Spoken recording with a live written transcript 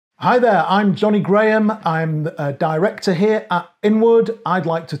Hi there, I'm Johnny Graham. I'm a director here at Inward. I'd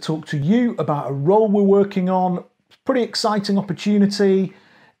like to talk to you about a role we're working on. Pretty exciting opportunity.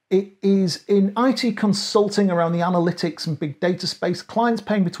 It is in IT consulting around the analytics and big data space. Clients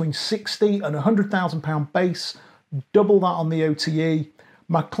paying between £60,000 and £100,000 base, double that on the OTE.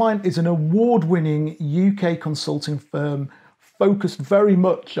 My client is an award-winning UK consulting firm focused very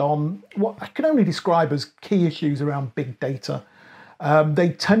much on what I can only describe as key issues around big data. They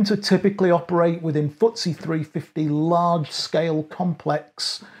tend to typically operate within FTSE 350, large-scale,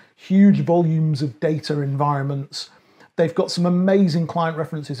 complex, huge volumes of data environments. They've got some amazing client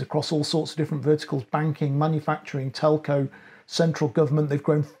references across all sorts of different verticals: banking, manufacturing, telco, central government. They've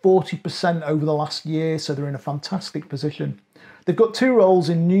grown 40% over the last year, so they're in a fantastic position. They've got two roles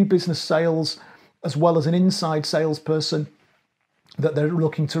in new business sales, as well as an inside salesperson that they're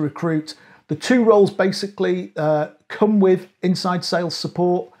looking to recruit. The two roles basically come with inside sales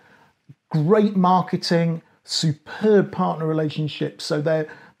support, great marketing, superb partner relationships. So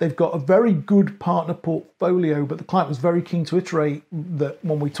they've got a very good partner portfolio, but the client was very keen to iterate that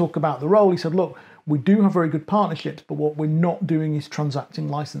when we talk about the role. He said, look, we do have very good partnerships, but what we're not doing is transacting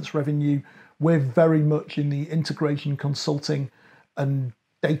license revenue. We're very much in the integration consulting and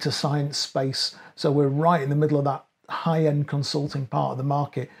data science space. So we're right in the middle of that high-end consulting part of the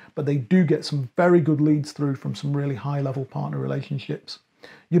market, but they do get some very good leads through from some really high-level partner relationships.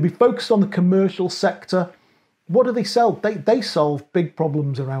 You'll be focused on the commercial sector. What do they sell? They solve big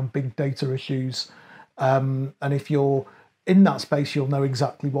problems around big data issues. And if you're in that space, you'll know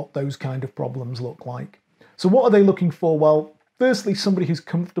exactly what those kind of problems look like. So what are they looking for? Well, firstly, somebody who's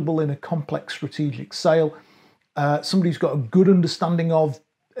comfortable in a complex strategic sale, somebody who's got a good understanding of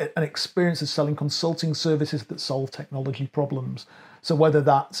an experience of selling consulting services that solve technology problems. So whether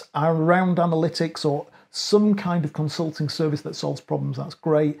that's around analytics or some kind of consulting service that solves problems, that's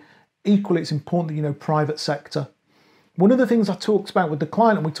great. Equally, it's important that you know private sector. One of the things I talked about with the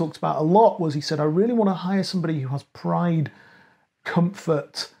client, and we talked about a lot, was he said, I really want to hire somebody who has pride,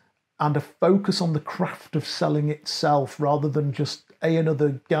 comfort, and a focus on the craft of selling itself, rather than just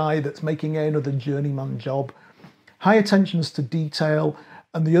another guy that's making another journeyman job. High attentions to detail.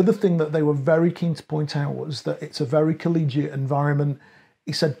 And the other thing that they were very keen to point out was that it's a very collegiate environment.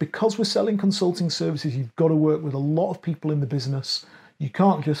 He said, because we're selling consulting services, you've got to work with a lot of people in the business. You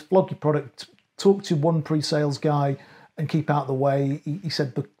can't just flog your product, talk to one pre-sales guy and keep out of the way. He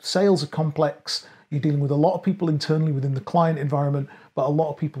said the sales are complex. You're dealing with a lot of people internally within the client environment, but a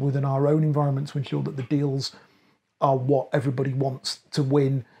lot of people within our own environment to ensure that the deals are what everybody wants to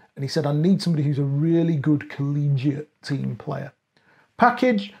win. And he said, I need somebody who's a really good collegiate team player.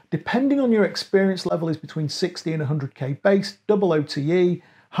 Package, depending on your experience level, is between 60 and 100k base, double OTE,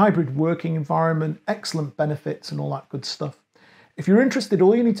 hybrid working environment, excellent benefits and all that good stuff. If you're interested,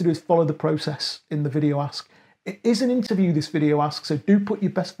 all you need to do is follow the process in the video ask. It is an interview, this video ask, so do put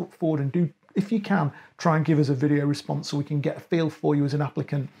your best foot forward and do, if you can, try and give us a video response so we can get a feel for you as an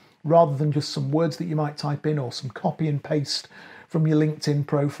applicant, rather than just some words that you might type in or some copy and paste from your LinkedIn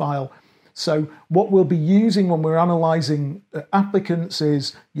profile. So what we'll be using when we're analysing applicants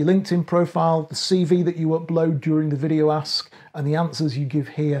is your LinkedIn profile, the CV that you upload during the video ask, and the answers you give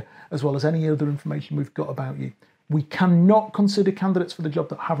here, as well as any other information we've got about you. We cannot consider candidates for the job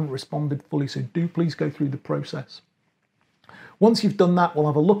that haven't responded fully, so do please go through the process. Once you've done that, we'll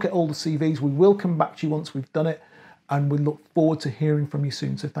have a look at all the CVs. We will come back to you once we've done it, and we look forward to hearing from you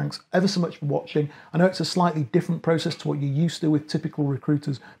soon. So thanks ever so much for watching. I know it's a slightly different process to what you're used to with typical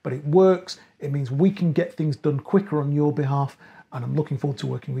recruiters, but it works. It means we can get things done quicker on your behalf, and I'm looking forward to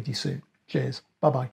working with you soon. Cheers. Bye-bye.